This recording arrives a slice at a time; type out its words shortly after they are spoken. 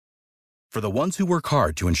For the ones who work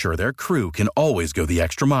hard to ensure their crew can always go the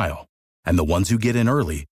extra mile, and the ones who get in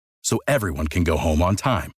early so everyone can go home on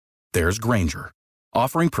time, there's Grainger,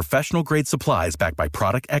 offering professional-grade supplies backed by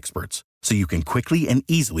product experts so you can quickly and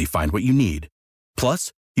easily find what you need.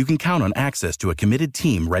 Plus, you can count on access to a committed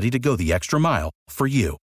team ready to go the extra mile for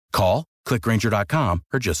you. Call, click Grainger.com,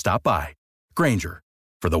 or just stop by. Grainger,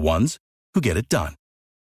 for the ones who get it done.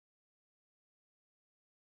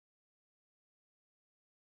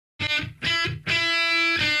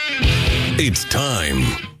 It's time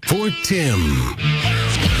for Tim.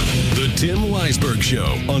 The Tim Weisberg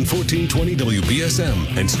Show on 1420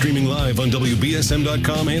 WBSM and streaming live on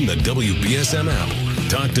WBSM.com and the WBSM app.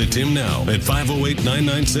 Talk to Tim now at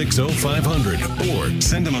 508-996-0500 or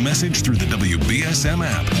send him a message through the WBSM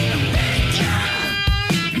app.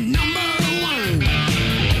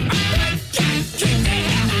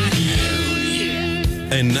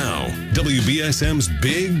 And now, WBSM's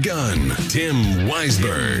big gun, Tim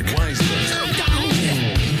Weisberg.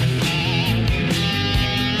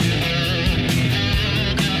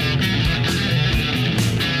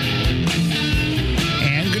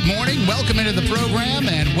 And good morning. Welcome into the program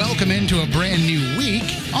and welcome into a brand new week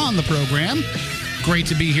on the program. Great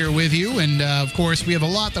to be here with you. And, of course, we have a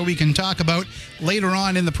lot that we can talk about later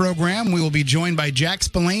on in the program. We will be joined by Jack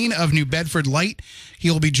Spillane of New Bedford Light.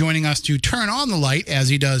 He'll be joining us to turn on the light, as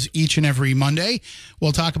he does each and every Monday.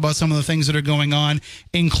 We'll talk about some of the things that are going on,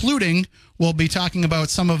 including we'll be talking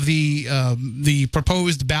about some of the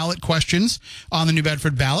proposed ballot questions on the New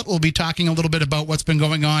Bedford ballot. We'll be talking a little bit about what's been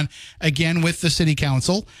going on, again, with the city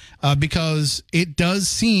council, because it does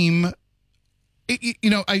seem,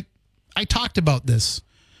 I talked about this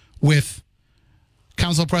with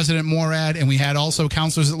Council President Morad, and we had also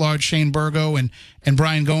Councilors at Large Shane Burgo and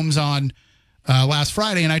Brian Gomes on last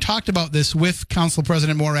Friday, and I talked about this with Council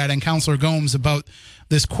President Morad and Councilor Gomes about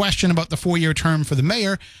this question about the 4-year term for the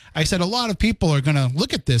mayor. I said a lot of people are going to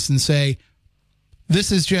look at this and say,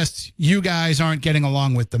 this is just you guys aren't getting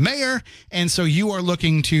along with the mayor, and so you are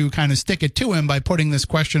looking to kind of stick it to him by putting this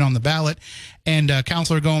question on the ballot. And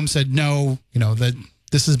Councilor Gomes said, no, that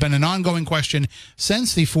this has been an ongoing question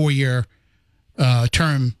since the 4-year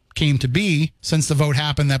term came to be, since the vote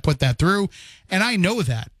happened that put that through. And I know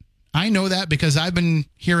that. I know that because I've been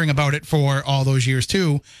hearing about it for all those years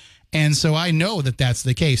too. And so I know that that's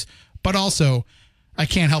the case. But also, I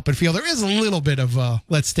can't help but feel there is a little bit of a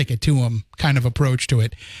let's stick it to him kind of approach to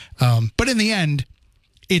it. But in the end,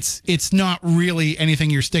 it's not really anything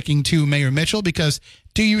you're sticking to Mayor Mitchell, because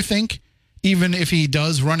do you think, even if he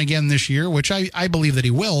does run again this year, which I believe that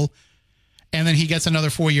he will, and then he gets another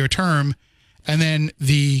 4-year term, and then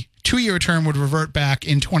the 2-year term would revert back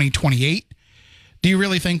in 2028, do you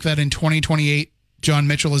really think that in 2028, John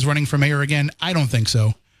Mitchell is running for mayor again? I don't think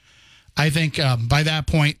so. I think by that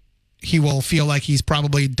point, he will feel like he's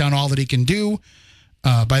probably done all that he can do.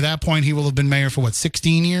 By that point, he will have been mayor for,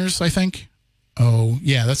 16 years, I think? Oh,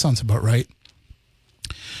 yeah, that sounds about right.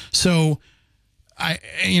 So,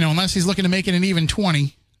 unless he's looking to make it an even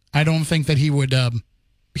 20, I don't think that he would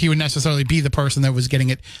necessarily be the person that was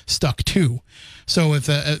getting it stuck to. So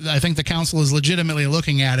I think the council is legitimately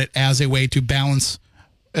looking at it as a way to balance,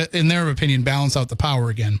 in their opinion, balance out the power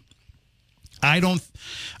again. I don't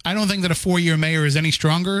think that a 4-year mayor is any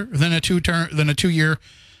stronger than a 2-year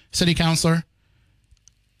city councilor.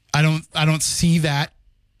 I don't see that.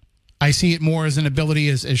 I see it more as an ability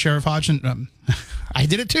as Sheriff Hodgson. I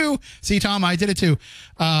did it too. See, Tom, I did it too.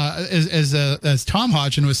 As Tom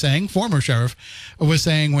Hodgson was saying, former sheriff, was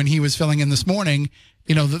saying when he was filling in this morning,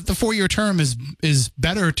 the 4-year term is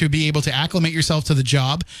better to be able to acclimate yourself to the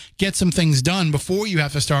job, get some things done before you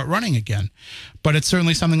have to start running again. But it's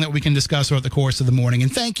certainly something that we can discuss throughout the course of the morning.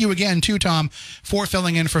 And thank you again to Tom for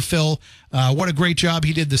filling in for Phil. What a great job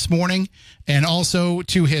he did this morning. And also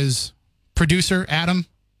to his producer, Adam.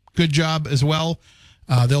 Good job as well.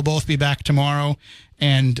 They'll both be back tomorrow.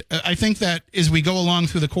 And I think that as we go along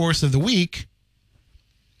through the course of the week,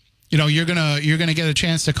 you're gonna get a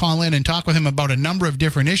chance to call in and talk with him about a number of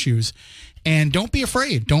different issues. And don't be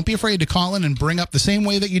afraid. Don't be afraid to call in and bring up the same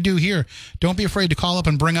way that you do here. Don't be afraid to call up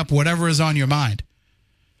and bring up whatever is on your mind.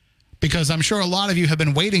 Because I'm sure a lot of you have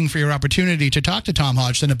been waiting for your opportunity to talk to Tom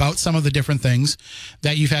Hodgson about some of the different things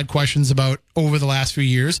that you've had questions about over the last few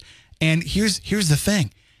years. And here's the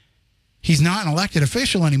thing. He's not an elected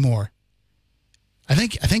official anymore. I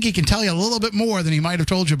think he can tell you a little bit more than he might have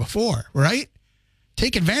told you before, right?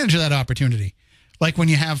 Take advantage of that opportunity. Like when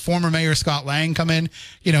you have former Mayor Scott Lang come in,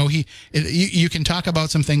 you can talk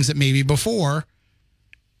about some things that maybe before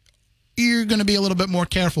you're going to be a little bit more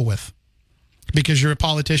careful with because you're a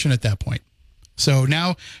politician at that point. So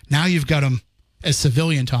now you've got him as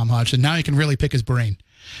civilian Tom Hodgson. Now you can really pick his brain.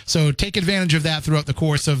 So take advantage of that throughout the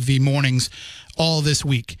course of the mornings all this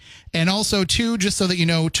week. And also, too, just so that you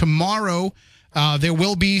know, tomorrow there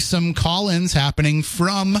will be some call-ins happening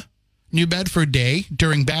from New Bedford Day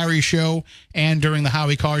during Barry's show and during the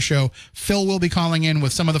Howie Carr show. Phil will be calling in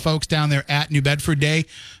with some of the folks down there at New Bedford Day,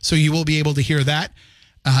 so you will be able to hear that.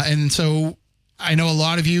 And so I know a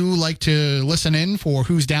lot of you like to listen in for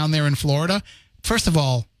who's down there in Florida. First of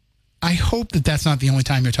all, I hope that that's not the only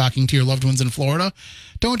time you're talking to your loved ones in Florida.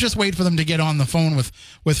 Don't just wait for them to get on the phone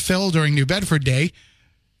with Phil during New Bedford Day.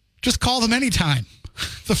 Just call them anytime.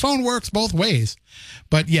 The phone works both ways.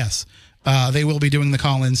 But yes, they will be doing the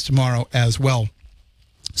call-ins tomorrow as well.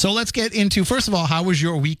 So let's get into, first of all, how was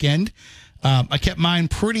your weekend? I kept mine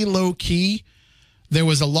pretty low-key. There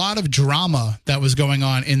was a lot of drama that was going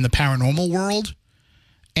on in the paranormal world.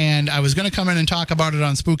 And I was going to come in and talk about it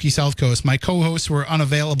on Spooky South Coast. My co-hosts were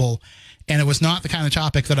unavailable, and it was not the kind of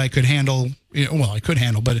topic that I could handle. Well, I could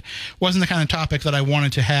handle, but it wasn't the kind of topic that I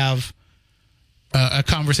wanted to have a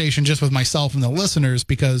conversation just with myself and the listeners,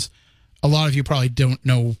 because a lot of you probably don't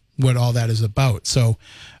know what all that is about. So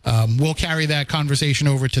we'll carry that conversation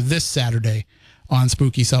over to this Saturday on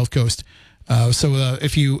Spooky South Coast. So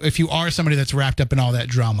if you are somebody that's wrapped up in all that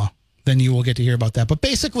drama, then you will get to hear about that. But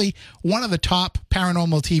basically, one of the top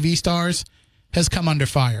paranormal TV stars has come under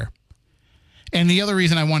fire. And the other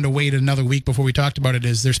reason I wanted to wait another week before we talked about it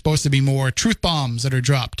is there's supposed to be more truth bombs that are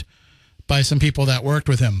dropped by some people that worked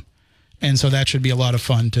with him. And so that should be a lot of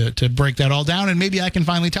fun to break that all down. And maybe I can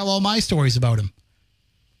finally tell all my stories about him.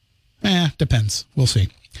 Depends. We'll see.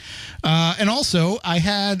 And also, I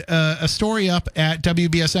had a story up at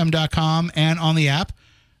WBSM.com and on the app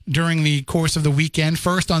during the course of the weekend.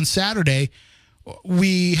 First, on Saturday,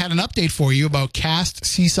 we had an update for you about Cast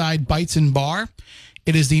Seaside Bites and Bar.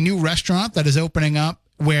 It is the new restaurant that is opening up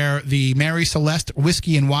where the Mary Celeste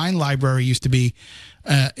Whiskey and Wine Library used to be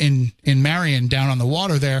in Marion, down on the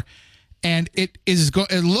water there. And it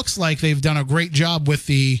looks like they've done a great job with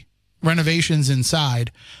the renovations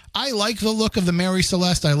inside. I like the look of the Mary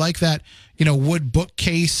Celeste. I like that, wood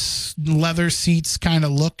bookcase, leather seats kind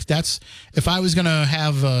of look. That's, if I was going to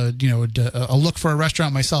have a look for a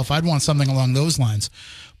restaurant myself, I'd want something along those lines.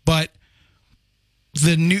 But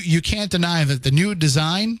you can't deny that the new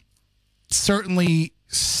design certainly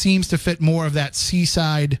seems to fit more of that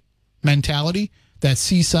seaside mentality, that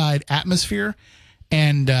seaside atmosphere,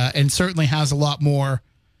 and certainly has a lot more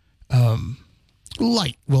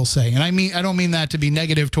light, we'll say. And I don't mean that to be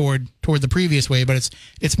negative toward the previous way, but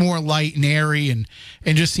it's more light and airy and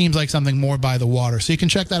just seems like something more by the water. So you can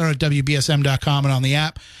check that out at WBSM.com and on the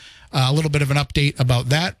app. A little bit of an update about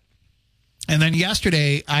that. And then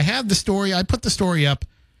yesterday, I put the story up.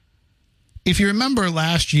 If you remember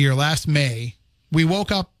last May, we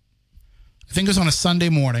woke up, I think it was on a Sunday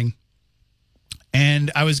morning,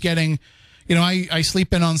 and I was getting, I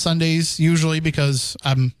sleep in on Sundays usually because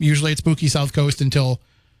I'm usually at Spooky South Coast until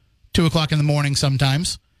 2 o'clock in the morning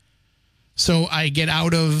sometimes. So I get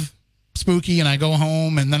out of Spooky and I go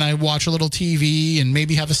home, and then I watch a little TV and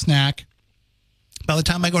maybe have a snack. By the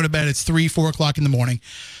time I go to bed, it's 3, 4 o'clock in the morning.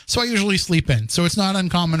 So I usually sleep in. So it's not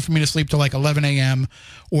uncommon for me to sleep till like 11 a.m.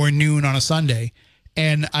 or noon on a Sunday.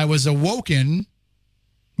 And I was awoken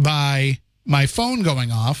by my phone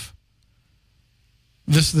going off.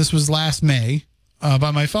 This was last May,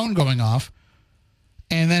 by my phone going off.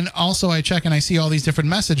 And then also I check and I see all these different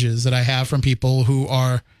messages that I have from people who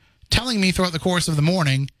are telling me throughout the course of the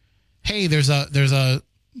morning, hey, there's a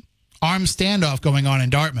armed standoff going on in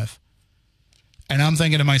Dartmouth. And I'm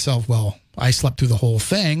thinking to myself, well, I slept through the whole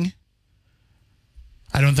thing.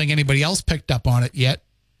 I don't think anybody else picked up on it yet.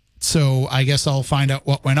 So I guess I'll find out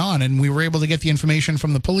what went on. And we were able to get the information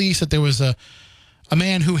from the police that there was a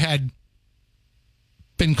man who had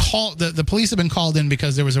been called. The police had been called in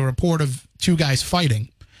because there was a report of 2 guys fighting.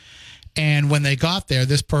 And when they got there,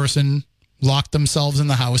 this person locked themselves in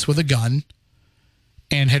the house with a gun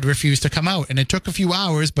and had refused to come out. And it took a few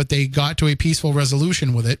hours, but they got to a peaceful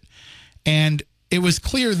resolution with it. And it was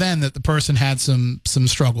clear then that the person had some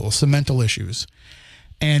struggles, some mental issues.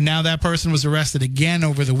 And now that person was arrested again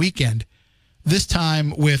over the weekend, this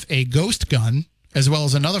time with a ghost gun, as well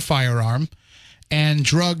as another firearm, and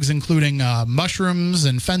drugs including mushrooms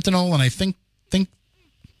and fentanyl, and I think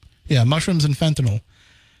mushrooms and fentanyl,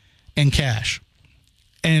 and cash.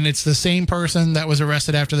 And it's the same person that was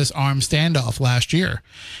arrested after this armed standoff last year.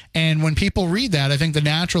 And when people read that, I think the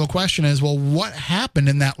natural question is, well, what happened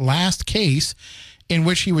in that last case in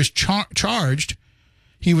which he was charged?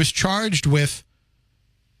 He was charged with,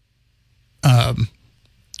 I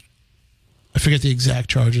forget the exact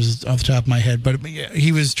charges off the top of my head, but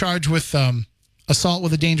he was charged with assault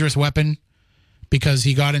with a dangerous weapon because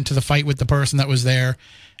he got into the fight with the person that was there,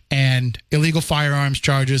 and illegal firearms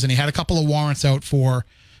charges, and he had a couple of warrants out for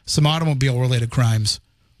some automobile-related crimes.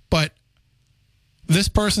 But this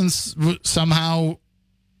person somehow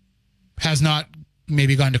has not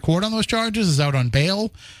maybe gone to court on those charges, is out on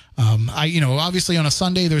bail. Obviously on a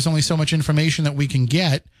Sunday, there's only so much information that we can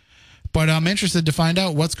get, but I'm interested to find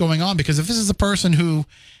out what's going on, because if this is a person who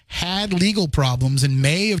had legal problems in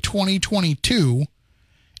May of 2022,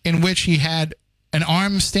 in which he had an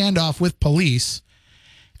armed standoff with police,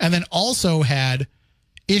 and then also had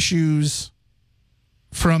issues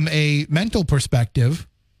from a mental perspective,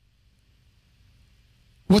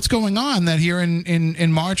 what's going on that here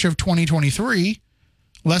in March of 2023,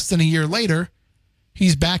 less than a year later,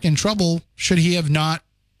 he's back in trouble? Should he have not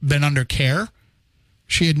been under care?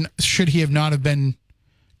 Should he have not have been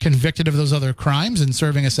convicted of those other crimes and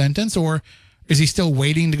serving a sentence? Or is he still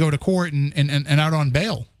waiting to go to court and out on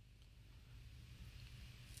bail?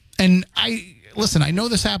 And I know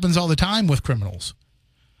this happens all the time with criminals,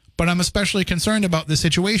 but I'm especially concerned about this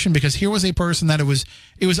situation because here was a person that it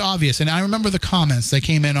was obvious. And I remember the comments that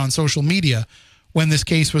came in on social media when this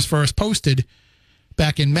case was first posted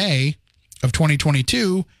back in May of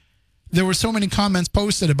 2022. There were so many comments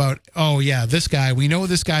posted about, oh yeah, this guy, we know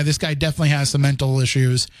this guy definitely has some mental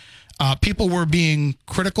issues. People were being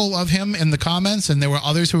critical of him in the comments, and there were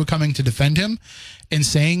others who were coming to defend him and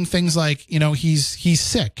saying things like, he's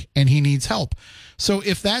sick and he needs help. So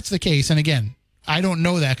if that's the case, and again, I don't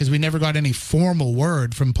know that because we never got any formal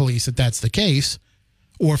word from police that that's the case,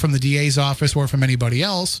 or from the DA's office or from anybody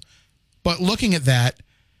else. But looking at that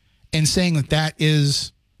and saying that that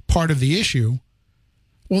is part of the issue,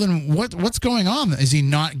 well, then what's going on? Is he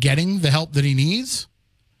not getting the help that he needs?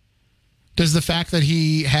 Does the fact that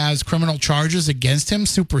he has criminal charges against him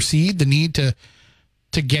supersede the need to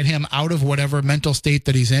get him out of whatever mental state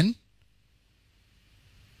that he's in?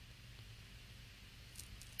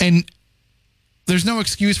 And there's no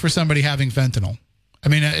excuse for somebody having fentanyl. I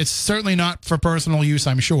mean, it's certainly not for personal use,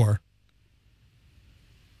 I'm sure.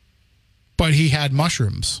 But he had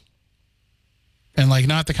mushrooms. And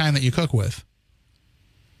not the kind that you cook with.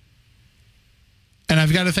 And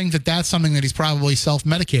I've got to think that that's something that he's probably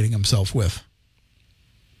self-medicating himself with.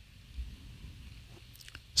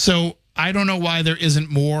 So I don't know why there isn't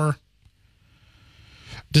more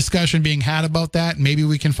discussion being had about that. Maybe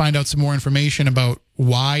we can find out some more information about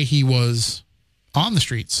why he was on the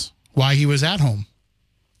streets, why he was at home.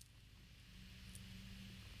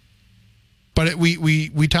 But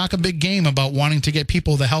we talk a big game about wanting to get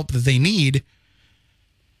people the help that they need.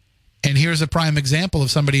 And here's a prime example of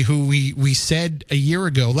somebody who we said a year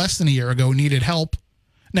ago, less than a year ago, needed help.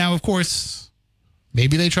 Now, of course,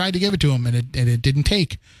 maybe they tried to give it to him and it didn't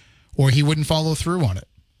take, or he wouldn't follow through on it.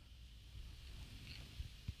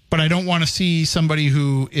 But I don't want to see somebody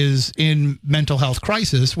who is in mental health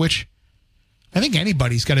crisis, which I think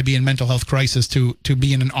anybody's got to be in mental health crisis to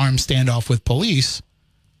be in an armed standoff with police.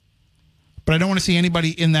 But I don't want to see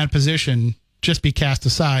anybody in that position just be cast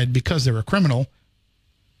aside because they're a criminal.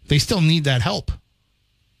 They still need that help.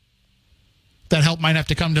 That help might have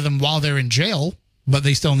to come to them while they're in jail, but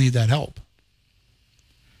they still need that help.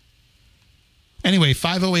 Anyway,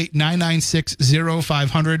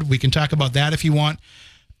 508-996-0500. We can talk about that if you want.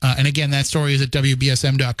 And again, that story is at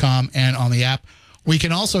WBSM.com and on the app. We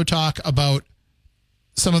can also talk about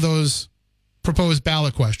some of those proposed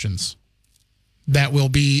ballot questions that will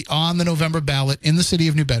be on the November ballot in the city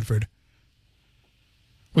of New Bedford.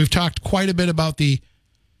 We've talked quite a bit about the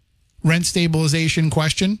rent stabilization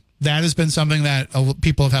question. That has been something that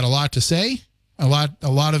people have had a lot to say, a lot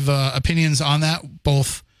of opinions on that,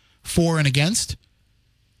 both for and against.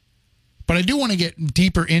 But I do want to get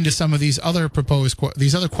deeper into some of these other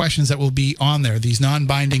these other questions that will be on there, these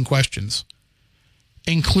non-binding questions,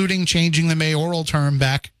 including changing the mayoral term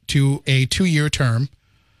back to a 2-year term,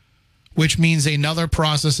 which means another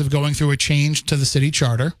process of going through a change to the city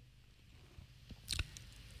charter.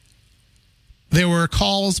 There were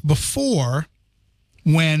calls before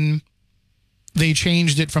when they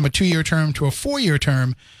changed it from a 2-year term to a 4-year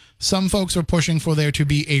term. Some folks are pushing for there to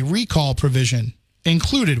be a recall provision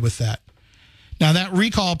included with that. Now, that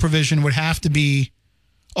recall provision would have to be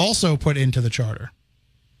also put into the charter.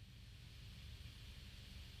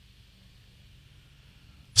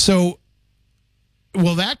 So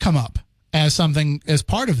will that come up as something as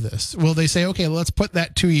part of this? Will they say, okay, let's put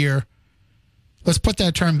that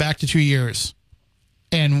term back to 2 years,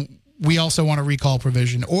 and we also want a recall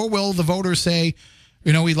provision? Or will the voters say,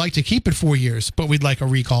 we'd like to keep it 4 years, but we'd like a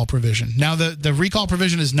recall provision? Now, the recall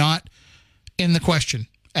provision is not in the question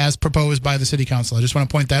as proposed by the city council. I just want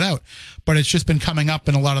to point that out. But it's just been coming up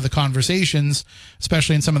in a lot of the conversations,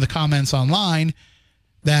 especially in some of the comments online,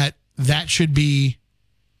 that should be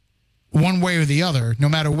one way or the other, no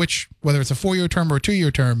matter which, whether it's a 4-year term or a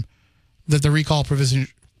 2-year term, that the recall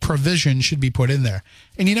provision should be put in there.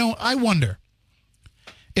 And, I wonder,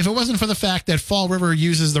 if it wasn't for the fact that Fall River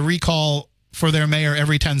uses the recall for their mayor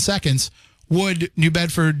every 10 seconds, would New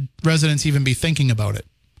Bedford residents even be thinking about it?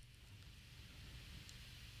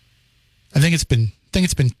 I think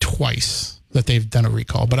it's been twice that they've done a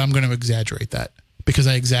recall, but I'm going to exaggerate that because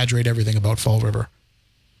I exaggerate everything about Fall River.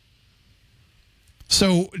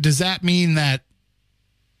 So does that mean that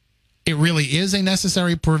it really is a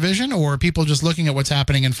necessary provision, or are people just looking at what's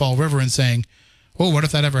happening in Fall River and saying, oh, what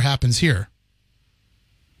if that ever happens here?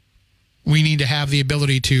 We need to have the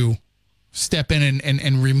ability to step in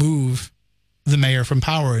and remove the mayor from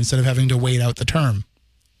power instead of having to wait out the term.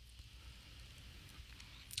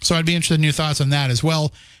 So I'd be interested in your thoughts on that as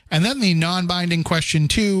well. And then the non-binding question,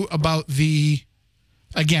 too, about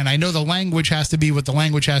again, I know the language has to be what the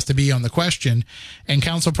language has to be on the question, and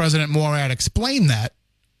Council President Morad explained that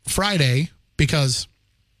Friday, because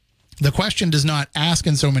the question does not ask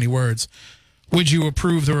in so many words, would you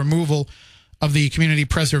approve the removal of the Community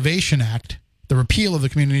Preservation Act, the repeal of the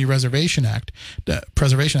Community Preservation Act?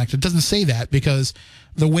 It doesn't say that because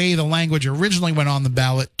the way the language originally went on the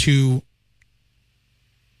ballot to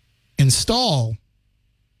install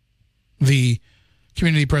the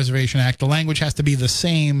Community Preservation Act, the language has to be the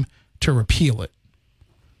same to repeal it.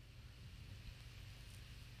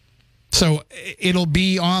 So it'll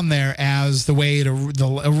be on there as the way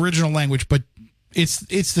the original language, but it's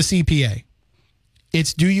the CPA.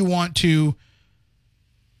 It's, do you want to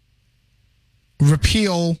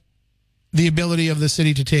repeal the ability of the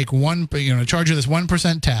city to take charge of this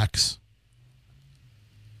 1% tax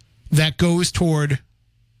that goes toward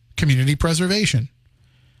community preservation?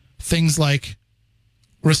 Things like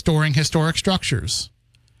restoring historic structures,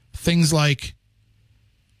 things like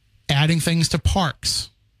adding things to parks,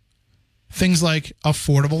 things like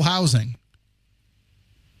affordable housing.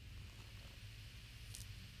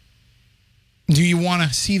 Do you want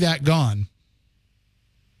to see that gone?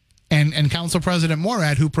 And Council President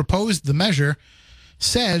Morad, who proposed the measure,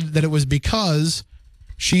 said that it was because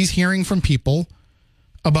she's hearing from people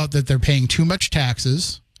about that they're paying too much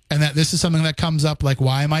taxes, and that this is something that comes up like,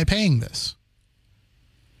 why am I paying this?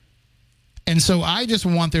 And so I just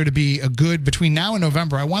want there to be between now and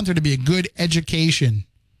November, I want there to be a good education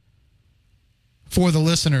for the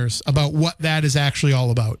listeners about what that is actually all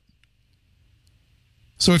about.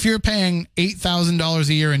 So if you're paying $8,000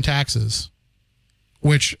 a year in taxes,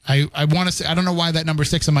 which I want to say, I don't know why that number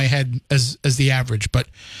sticks in my head as the average, but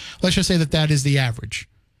let's just say that is the average.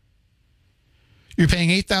 You're paying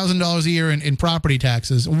 $8,000 a year in property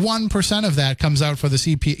taxes. 1% of that comes out for the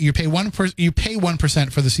CPA. You pay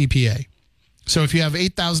 1% for the CPA. So if you have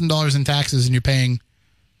 $8,000 in taxes and you're paying,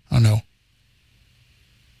 I don't know,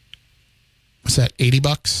 what's that,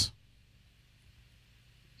 $80?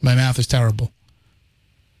 My math is terrible.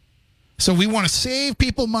 So we want to save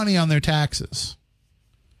people money on their taxes.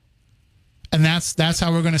 And that's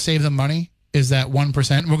how we're going to save them money, is that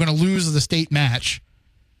 1%. We're going to lose the state match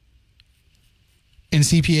in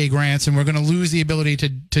CPA grants, and we're going to lose the ability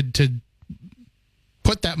to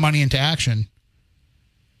put that money into action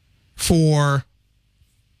for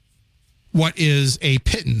what is a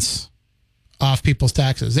pittance off people's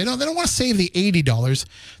taxes. They don't want to save the $80.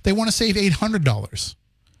 They want to save $800.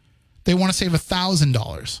 They want to save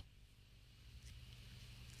 $1,000.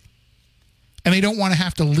 And they don't want to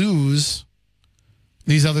have to lose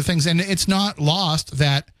these other things. And it's not lost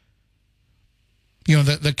that,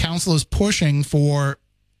 the council is pushing for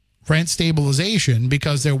rent stabilization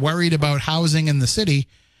because they're worried about housing in the city,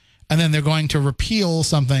 and then they're going to repeal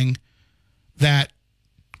something that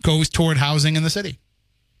goes toward housing in the city.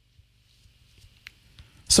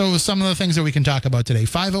 So some of the things that we can talk about today,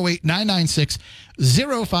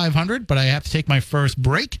 508-996-0500, but I have to take my first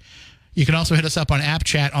break. You can also hit us up on App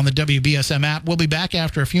Chat on the WBSM app. We'll be back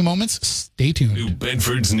after a few moments. Stay tuned. New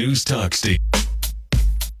Bedford's News Talk Station.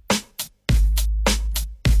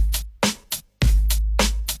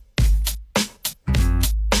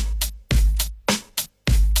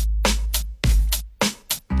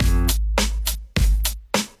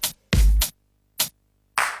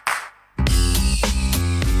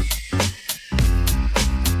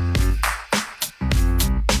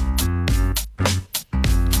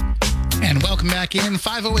 Back in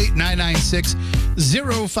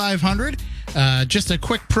 508-996-0500. Just a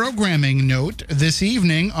quick programming note this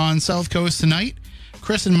evening on South Coast Tonight.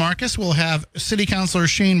 Chris and Marcus will have City Councilor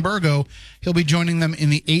Shane Burgo. He'll be joining them in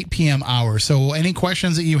the 8 p.m. hour. So any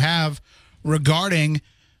questions that you have regarding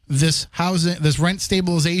this rent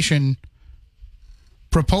stabilization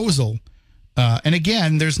proposal, and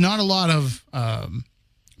again, there's not a lot of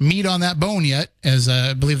meat on that bone yet, as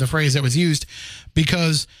I believe the phrase that was used,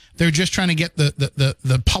 because they're just trying to get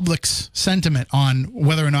the public's sentiment on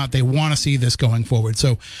whether or not they want to see this going forward.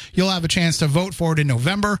 So you'll have a chance to vote for it in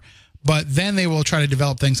November, but then they will try to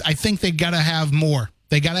develop things. I think they got to have more.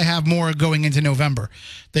 They got to have more going into November.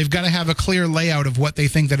 They've got to have a clear layout of what they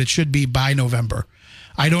think that it should be by November.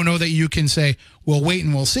 I don't know that you can say, we'll wait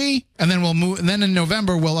and we'll see, and then we'll move. And then in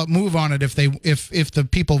November we'll move on it if the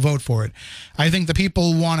people vote for it. I think the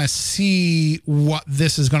people want to see what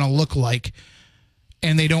this is going to look like,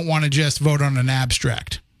 and they don't want to just vote on an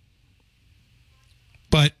abstract.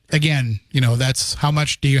 But again, that's how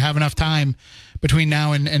much do you have enough time between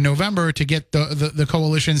now and November to get the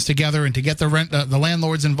coalitions together and to get the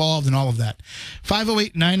landlords involved and all of that.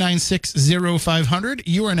 508-996-0500.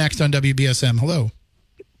 You are next on WBSM. Hello.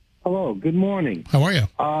 Hello, good morning. How are you?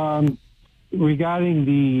 Regarding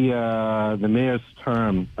the mayor's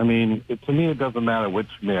term, to me it doesn't matter which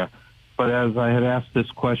mayor, but as I had asked this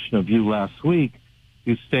question of you last week,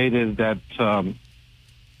 you stated that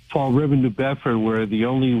Fall River, New Bedford were the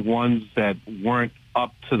only ones that weren't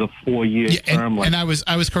up to the 4-year term. And I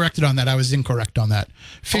was corrected on that. I was incorrect on that.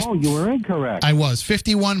 You were incorrect. I was.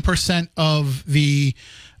 51% of the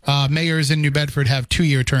mayors in New Bedford have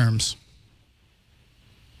 2-year terms.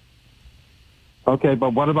 Okay,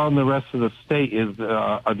 but what about in the rest of the state?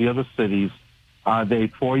 Are the other cities, are they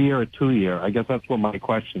 4-year or 2-year? I guess that's what my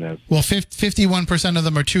question is. Well, 51% of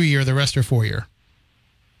them are 2-year. The rest are 4-year.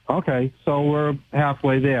 Okay, so we're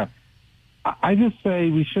halfway there. I just say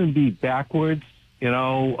we shouldn't be backwards.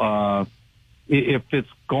 If it's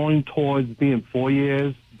going towards being 4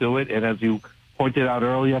 years, do it. And as you pointed out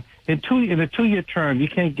earlier, in a 2-year term, you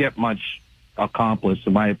can't get much accomplished,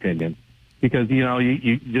 in my opinion. Because,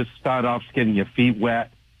 you just start off getting your feet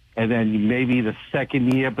wet, and then maybe the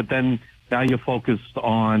second year, but then now you're focused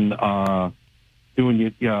on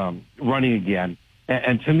doing running again.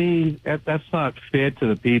 And to me, that's not fair to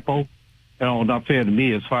the people. Not fair to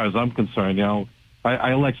me as far as I'm concerned.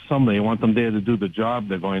 I elect somebody. I want them there to do the job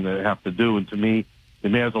they're going to have to do. And to me, the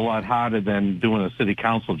mayor's a lot harder than doing a city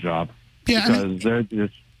council job. Yeah, because they're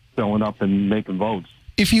just showing up and making votes.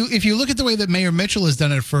 If you look at the way that Mayor Mitchell has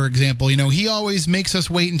done it, for example, he always makes us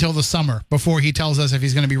wait until the summer before he tells us if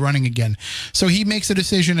he's going to be running again. So he makes a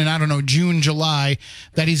decision in, June, July,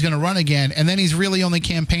 that he's going to run again, and then he's really only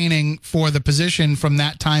campaigning for the position from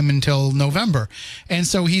that time until November. And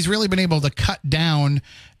so he's really been able to cut down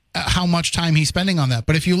how much time he's spending on that.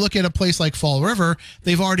 But if you look at a place like Fall River,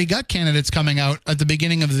 they've already got candidates coming out at the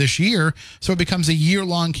beginning of this year, so it becomes a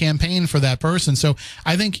year-long campaign for that person. So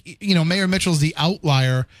I think, Mayor Mitchell's the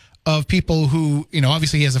outlier of people who,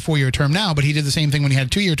 obviously he has a 4-year term now, but he did the same thing when he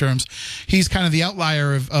had 2-year terms. He's kind of the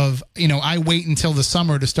outlier of I wait until the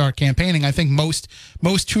summer to start campaigning. I think most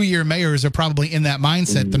 2-year mayors are probably in that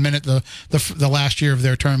mindset the minute the last year of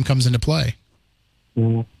their term comes into play.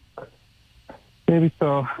 Mm-hmm. Maybe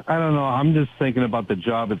so. I don't know. I'm just thinking about the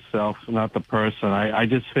job itself, not the person. I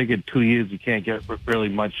just figured 2 years you can't get really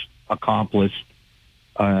much accomplished.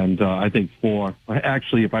 And I think 4.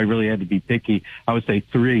 Actually, if I really had to be picky, I would say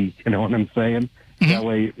 3. You know what I'm saying? Mm-hmm. That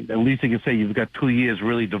way, at least you can say you've got 2 years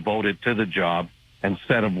really devoted to the job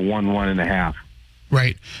instead of 1.5.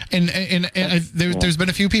 Right. And there's been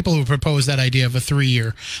a few people who proposed that idea of a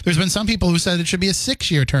 3-year. There's been some people who said it should be a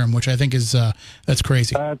 6-year term, which I think is that's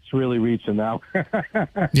crazy. That's really reaching now.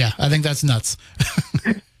 Yeah, I think that's nuts.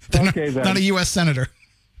 Okay, then. Not a U.S. senator.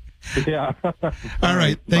 Yeah. All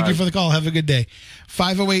right. Thank you for the call. Have a good day.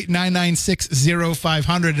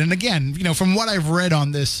 508-996-0500. And again, from what I've read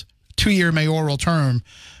on this 2-year mayoral term,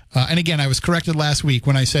 and again, I was corrected last week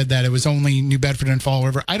when I said that it was only New Bedford and Fall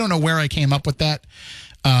River. I don't know where I came up with that.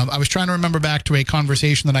 I was trying to remember back to a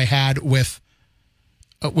conversation that I had with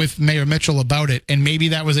Mayor Mitchell about it, and maybe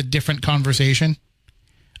that was a different conversation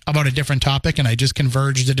about a different topic, and I just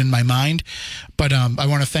converged it in my mind. But I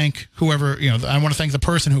want to thank whoever, I want to thank the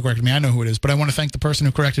person who corrected me. I know who it is, but I want to thank the person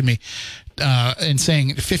who corrected me in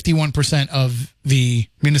saying 51% of the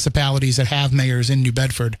municipalities that have mayors in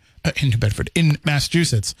in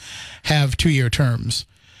Massachusetts have 2-year terms.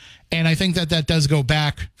 And I think that does go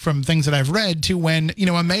back from things that I've read to when,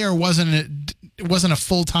 a mayor wasn't a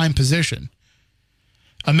full-time position.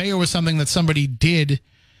 A mayor was something that somebody did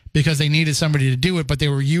because they needed somebody to do it, but they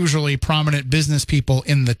were usually prominent business people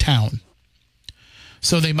in the town.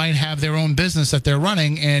 So they might have their own business that they're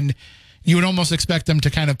running, and you would almost expect them to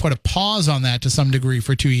kind of put a pause on that to some degree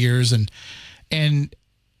for 2 years. And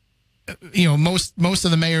most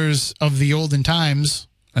of the mayors of the olden times,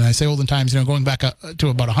 and I say olden times, going back to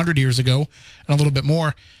about 100 years ago and a little bit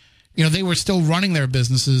more, they were still running their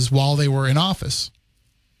businesses while they were in office.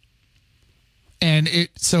 And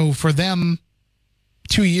so for them,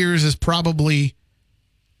 2 years is probably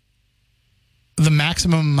the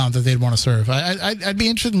maximum amount that they'd want to serve. I'd be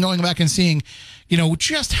interested in going back and seeing,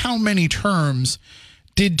 just how many terms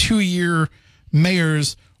did 2-year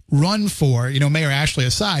mayors run for, Mayor Ashley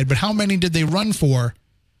aside, but how many did they run for?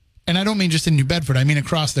 And I don't mean just in New Bedford, I mean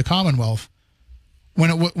across the Commonwealth.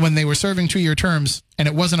 When they were serving 2-year terms and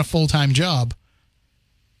it wasn't a full-time job,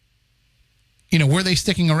 were they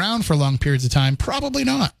sticking around for long periods of time? Probably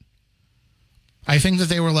not. I think that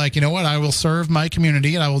they were like, you know what, I will serve my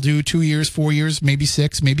community and I will do 2 years, 4 years, maybe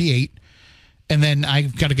 6, maybe 8. And then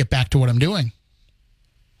I've got to get back to what I'm doing.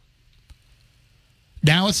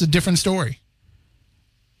 Now it's a different story.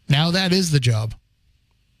 Now that is the job.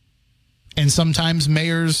 And sometimes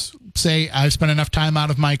mayors say, I've spent enough time out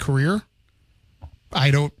of my career. I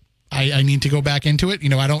need to go back into it.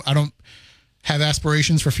 I don't have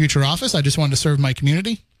aspirations for future office. I just wanted to serve my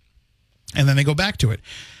community. And then they go back to it.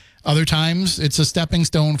 Other times it's a stepping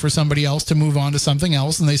stone for somebody else to move on to something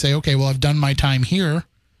else. And they say, okay, well, I've done my time here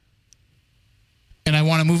and I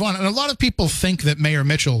want to move on. And a lot of people think that Mayor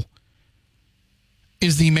Mitchell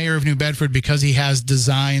is the mayor of New Bedford because he has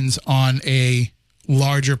designs on a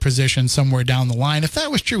larger position somewhere down the line. If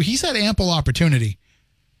that was true, he's had ample opportunity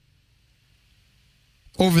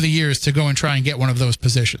over the years to go and try and get one of those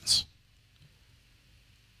positions.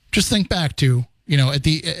 Just think back to,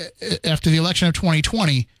 after the election of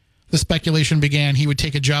 2020, the speculation began he would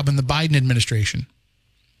take a job in the Biden administration.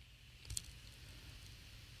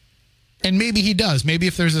 And maybe he does. Maybe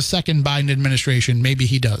if there's a second Biden administration, maybe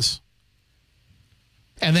he does.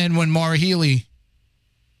 And then when Maura Healey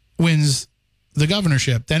wins the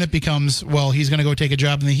governorship, then it becomes, well, he's going to go take a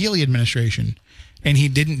job in the Healey administration. And he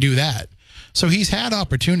didn't do that. So he's had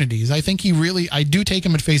opportunities. I think I do take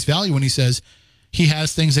him at face value when he says he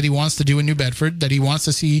has things that he wants to do in New Bedford, that he wants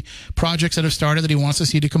to see projects that have started, that he wants to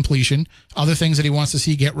see to completion, other things that he wants to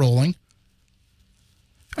see get rolling.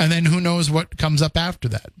 And then who knows what comes up after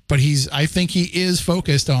that. But I think he is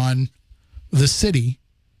focused on the city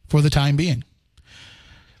for the time being.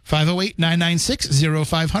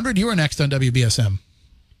 508-996-0500. You are next on WBSM.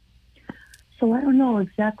 So I don't know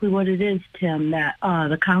exactly what it is, Tim, that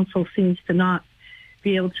the council seems to not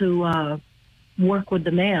be able to work with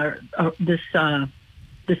the mayor this time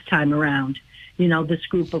around. This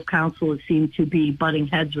group of councilors seem to be butting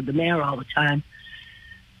heads with the mayor all the time.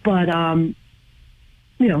 But,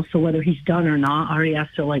 so whether he's done or not, or he has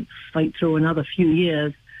to fight through another few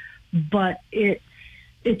years. But it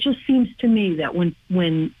just seems to me that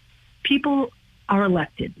when people are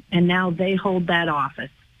elected and now they hold that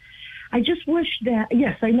office, I just wish that,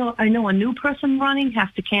 yes, I know a new person running has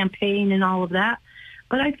to campaign and all of that,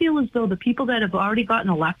 but I feel as though the people that have already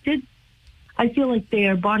gotten elected, I feel like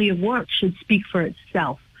their body of work should speak for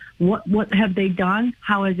itself. What have they done?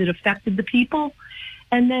 How has it affected the people?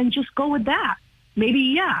 And then just go with that.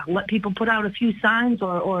 Maybe, let people put out a few signs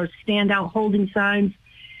or stand out holding signs,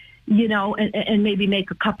 and maybe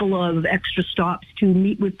make a couple of extra stops to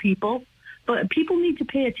meet with people. But people need to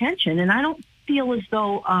pay attention, and I don't feel as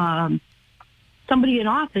though somebody in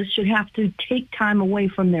office should have to take time away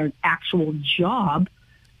from their actual job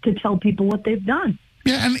to tell people what they've done.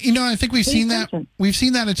 Yeah, and I think we've seen that. We've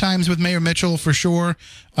seen that at times with Mayor Mitchell for sure.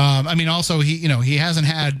 Also he hasn't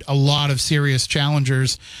had a lot of serious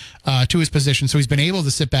challengers to his position, so he's been able to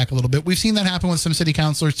sit back a little bit. We've seen that happen with some city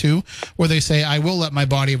councilors too, where they say, "I will let my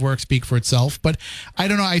body of work speak for itself." But I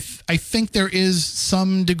don't know. I think there is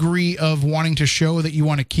some degree of wanting to show that you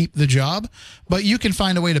want to keep the job, but you can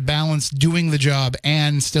find a way to balance doing the job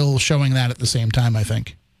and still showing that at the same time, I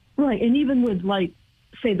think. Right, and even with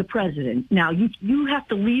say the president. Now, you have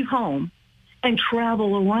to leave home and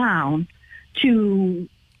travel around to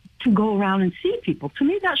go around and see people. To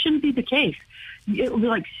me, that shouldn't be the case. It would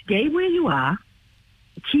be stay where you are,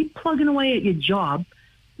 keep plugging away at your job,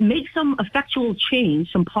 make some effectual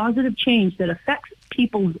change, some positive change that affects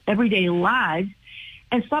people's everyday lives,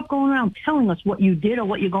 and stop going around telling us what you did or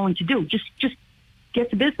what you're going to do. Just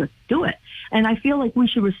get to business. Do it. And I feel like we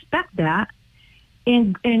should respect that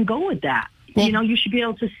and go with that. Well, you should be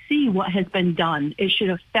able to see what has been done. It should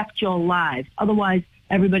affect your lives. Otherwise,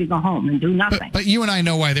 everybody go home and do nothing. But you and I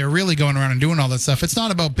know why they're really going around and doing all that stuff. It's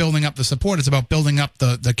not about building up the support. It's about building up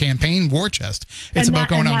the campaign war chest. It's about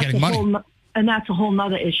going out and getting money. And that's a whole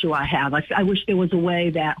nother issue I have. I wish there was a way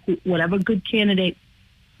that whatever good candidate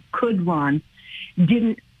could run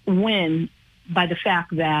didn't win by the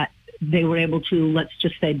fact that they were able to, let's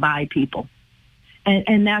just say, buy people.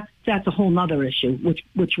 And that's a whole nother issue,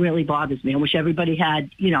 which really bothers me. I wish everybody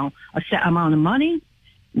had, a set amount of money,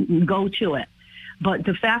 go to it. But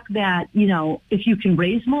the fact that, if you can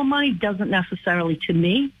raise more money doesn't necessarily, to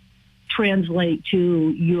me, translate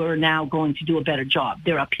to you're now going to do a better job.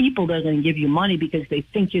 There are people that are going to give you money because they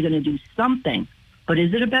think you're going to do something. But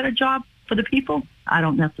is it a better job for the people? I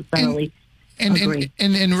don't necessarily agree.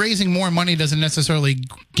 And raising more money doesn't necessarily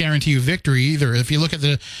guarantee you victory either. If you look at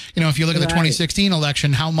the 2016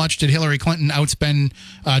 election, how much did Hillary Clinton outspend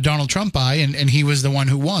Donald Trump by? And he was the one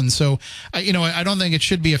who won. So, I don't think it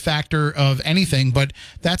should be a factor of anything, but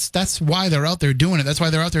that's why they're out there doing it. That's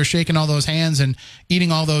why they're out there shaking all those hands and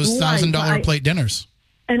eating all those $1,000 plate dinners.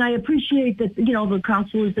 And I appreciate that, the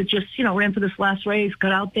councilors that just, ran for this last race,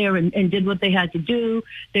 got out there and did what they had to do.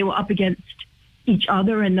 They were up against each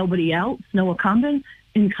other and nobody else, no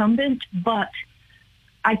incumbent. But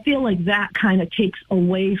I feel like that kind of takes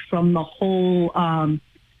away from the whole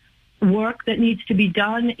work that needs to be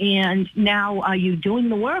done. And now, are you doing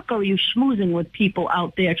the work, or are you schmoozing with people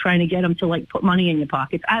out there trying to get them to put money in your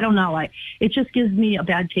pockets? I don't know. It just gives me a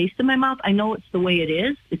bad taste in my mouth. I know it's the way it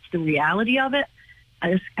is. It's the reality of it.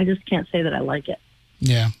 I just can't say that I like it.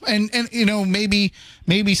 Yeah, and maybe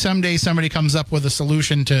someday somebody comes up with a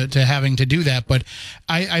solution to having to do that. But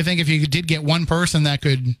I think if you did get one person that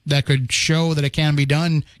could show that it can be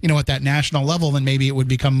done, at that national level, then maybe it would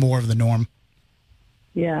become more of the norm.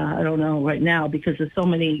 Yeah, I don't know right now because there's so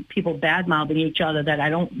many people bad-mouthing each other that I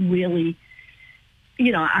don't really,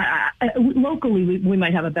 locally we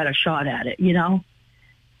might have a better shot at it,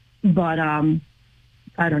 But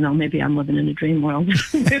I don't know. Maybe I'm living in a dream world.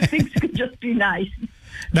 Things could just be nice.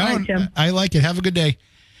 No, right, Tim. I like it. Have a good day.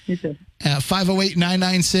 You too.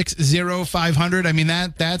 508-996-0500. I mean,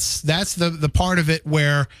 that's the part of it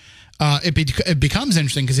where it becomes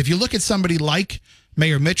interesting, because if you look at somebody like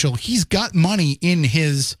Mayor Mitchell, he's got money in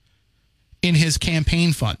his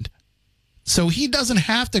campaign fund. So he doesn't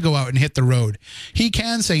have to go out and hit the road. He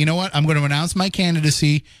can say, you know what, I'm going to announce my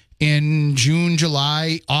candidacy in June,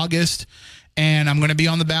 July, August, and I'm going to be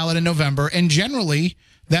on the ballot in November. And generally,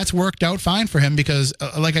 that's worked out fine for him because,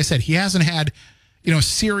 like I said, he hasn't had,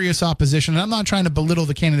 serious opposition. And I'm not trying to belittle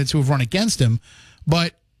the candidates who have run against him,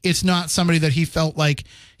 but it's not somebody that he felt like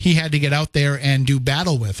he had to get out there and do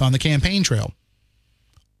battle with on the campaign trail.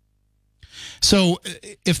 So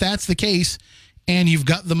if that's the case, and you've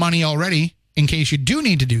got the money already in case you do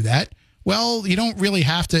need to do that, well, you don't really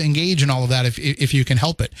have to engage in all of that if you can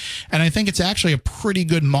help it. And I think it's actually a pretty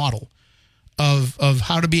good model of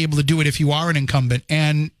how to be able to do it if you are an incumbent.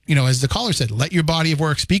 And, as the caller said, let your body of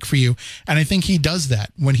work speak for you. And I think he does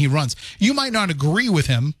that when he runs. You might not agree with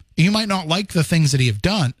him. You might not like the things that he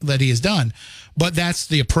has done, but that's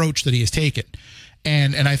the approach that he has taken.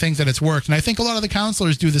 And I think that it's worked. And I think a lot of the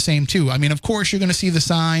counselors do the same too. I mean, of course, you're going to see the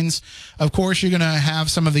signs. Of course, you're going to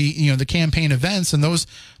have some of the, the campaign events, and those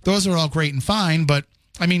are all great and fine. But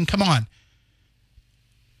I mean, come on.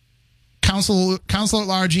 Council at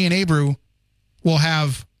Large Ian Abreu will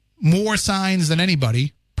have more signs than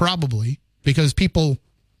anybody, probably, because people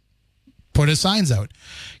put his signs out.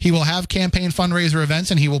 He will have campaign fundraiser events,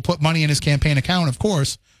 and he will put money in his campaign account, of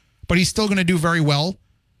course, but he's still going to do very well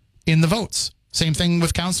in the votes. Same thing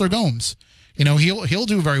with Councillor Gomes. He'll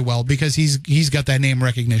do very well because he's got that name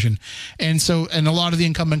recognition. And a lot of the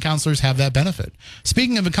incumbent councillors have that benefit.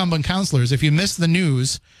 Speaking of incumbent councillors, if you missed the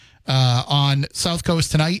news on South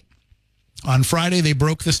Coast Tonight, on Friday, they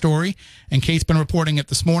broke the story, and Kate's been reporting it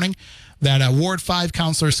this morning, that Ward 5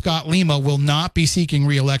 Councillor Scott Lima will not be seeking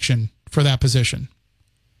re-election for that position.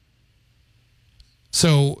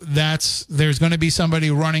 So there's going to be somebody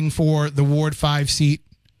running for the Ward 5 seat.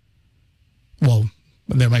 Well,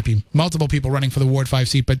 there might be multiple people running for the Ward 5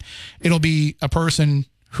 seat, but it'll be a person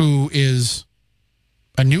who is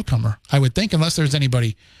a newcomer, I would think, unless there's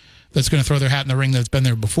anybody that's going to throw their hat in the ring that's been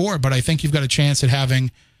there before. But I think you've got a chance at having,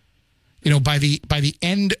 by the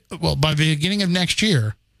beginning of next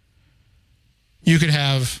year, you could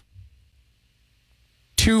have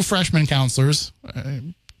 2 freshman counselors.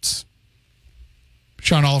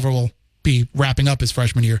 Sean Oliver will be wrapping up his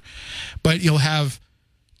freshman year, but you'll have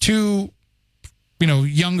 2,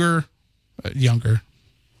 younger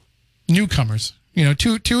newcomers.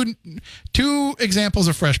 Two examples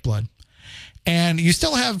of fresh blood, and you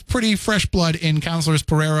still have pretty fresh blood in Councilors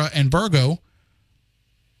Pereira and Burgo,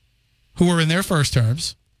 who are in their first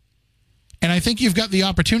terms. And I think you've got the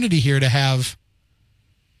opportunity here to have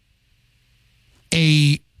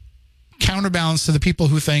a counterbalance to the people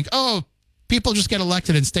who think, oh, people just get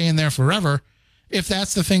elected and stay in there forever. if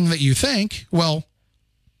that's the thing that you think, well,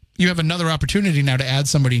 you have another opportunity now to add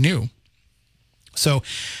somebody new. So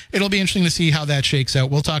it'll be interesting to see how that shakes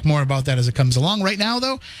out. We'll talk more about that as it comes along. Right now,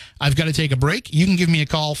 though, I've got to take a break. You can give me a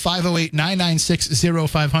call,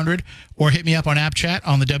 508-996-0500, or hit me up on app chat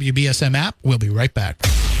on the WBSM app. We'll be right back.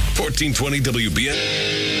 1420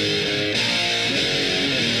 WBSM.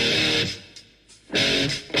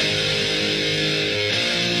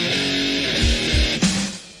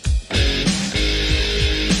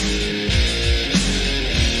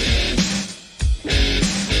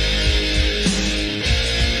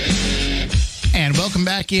 And welcome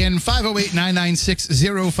back in,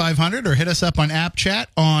 508-996-0500, or hit us up on app chat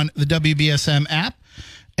on the WBSM app.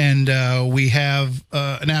 And we have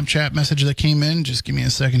an app chat message that came in. Just give me a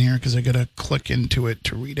second here because I got to click into it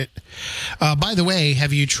to read it. By the way,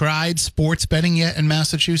 have you tried sports betting yet in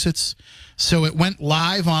Massachusetts? So it went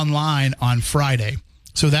live online on Friday.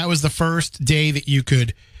 So that was the first day that you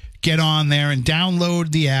could get on there and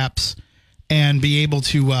download the apps and be able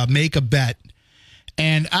to make a bet.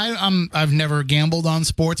 And I've never gambled on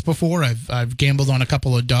sports before. I've gambled on a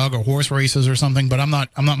couple of dog or horse races or something, but I'm not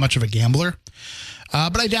much of a gambler.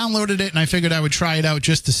 But I downloaded it and I figured I would try it out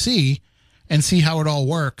just to see how it all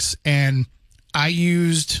works. And I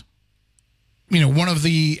used, one of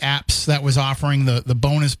the apps that was offering the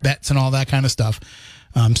bonus bets and all that kind of stuff.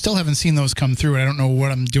 Still haven't seen those come through. I don't know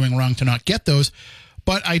what I'm doing wrong to not get those.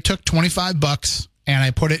 But I took $25 and I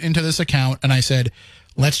put it into this account and I said,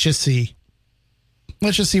 let's just see.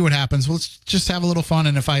 Let's just see what happens. Let's just have a little fun.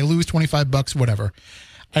 And if I lose $25, whatever.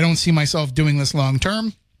 I don't see myself doing this long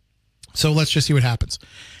term. So let's just see what happens.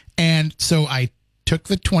 And so I took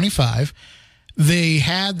the 25. They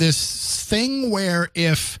had this thing where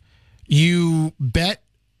if you bet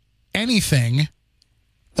anything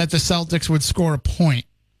that the Celtics would score a point,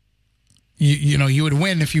 you would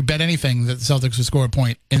win if you bet anything that the Celtics would score a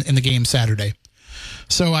point in the game Saturday.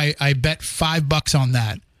 So I bet $5 on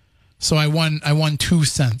that. So I won 2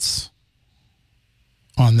 cents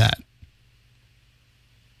on that.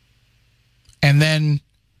 And then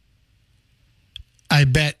I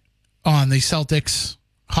bet on the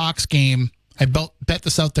Celtics-Hawks game. I bet the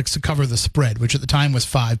Celtics to cover the spread, which at the time was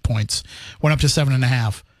 5 points. Went up to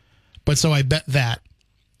 7.5. But so I bet that.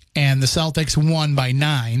 And the Celtics won by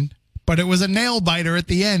 9. But it was a nail-biter at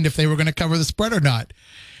the end if they were going to cover the spread or not.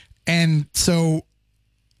 And so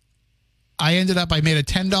I made a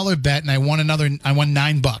 $10 bet and I won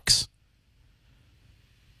 $9.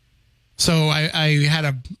 So I had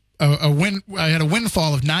a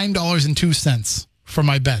windfall of $9.02 for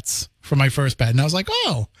my bets for my first bet. And I was like,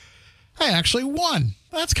 oh, I actually won.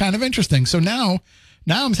 That's kind of interesting. So now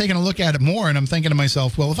I'm taking a look at it more and I'm thinking to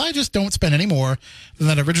myself, well, if I just don't spend any more than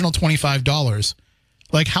that original $25,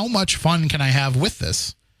 like how much fun can I have with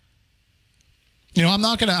this? I'm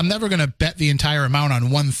never going to bet the entire amount on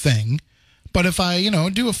one thing. But if I,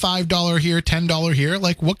 do a $5 here, $10 here,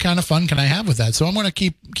 like what kind of fun can I have with that? So I'm going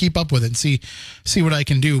to keep up with it and see what I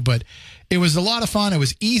can do. But it was a lot of fun. It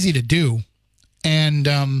was easy to do. And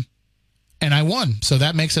I won. So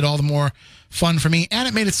that makes it all the more fun for me. And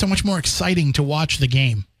it made it so much more exciting to watch the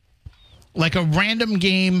game. Like a random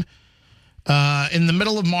game in the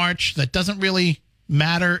middle of March that doesn't really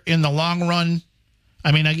matter in the long run.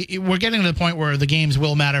 I mean, we're getting to the point where the games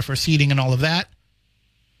will matter for seeding and all of that.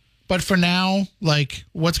 But for now, like,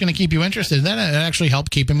 what's going to keep you interested? That actually helped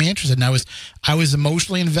keeping me interested. And I was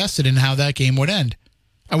emotionally invested in how that game would end.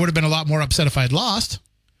 I would have been a lot more upset if I'd lost.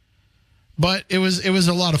 But it was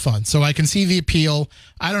a lot of fun. So I can see the appeal.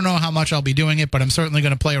 I don't know how much I'll be doing it, but I'm certainly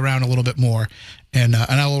going to play around a little bit more. And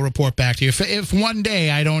I will report back to you. If one day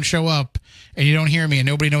I don't show up and you don't hear me and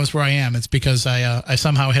nobody knows where I am, it's because I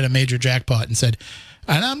somehow hit a major jackpot and said,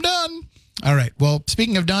 and I'm done. All right. Well,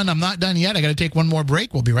 speaking of done, I'm not done yet. I got to take one more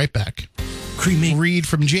break. We'll be right back. Read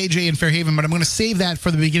from JJ in Fairhaven, but I'm going to save that for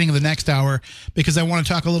the beginning of the next hour because I want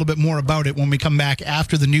to talk a little bit more about it when we come back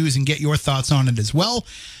after the news and get your thoughts on it as well.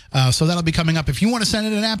 So that'll be coming up. If you want to send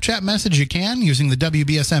in an app chat message, you can using the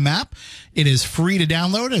WBSM app. It is free to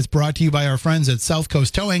download. It's brought to you by our friends at South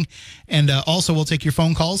Coast Towing. And also, we'll take your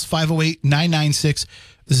phone calls,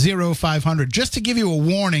 508-996-0500. Just to give you a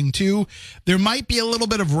warning, too, there might be a little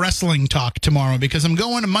bit of wrestling talk tomorrow because I'm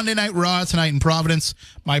going to Monday Night Raw tonight in Providence.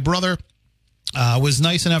 My brother was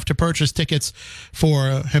nice enough to purchase tickets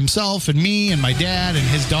for himself and me and my dad and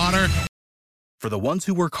his daughter. For the ones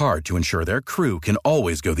who work hard to ensure their crew can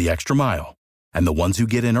always go the extra mile, and the ones who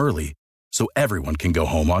get in early so everyone can go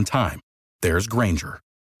home on time, there's Grainger,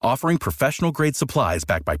 offering professional-grade supplies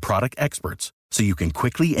backed by product experts so you can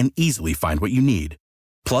quickly and easily find what you need.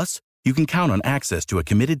 Plus, you can count on access to a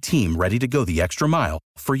committed team ready to go the extra mile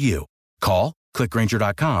for you. Call, Click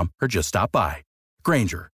Grainger.com or just stop by.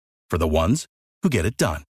 Grainger, for the ones who get it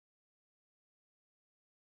done.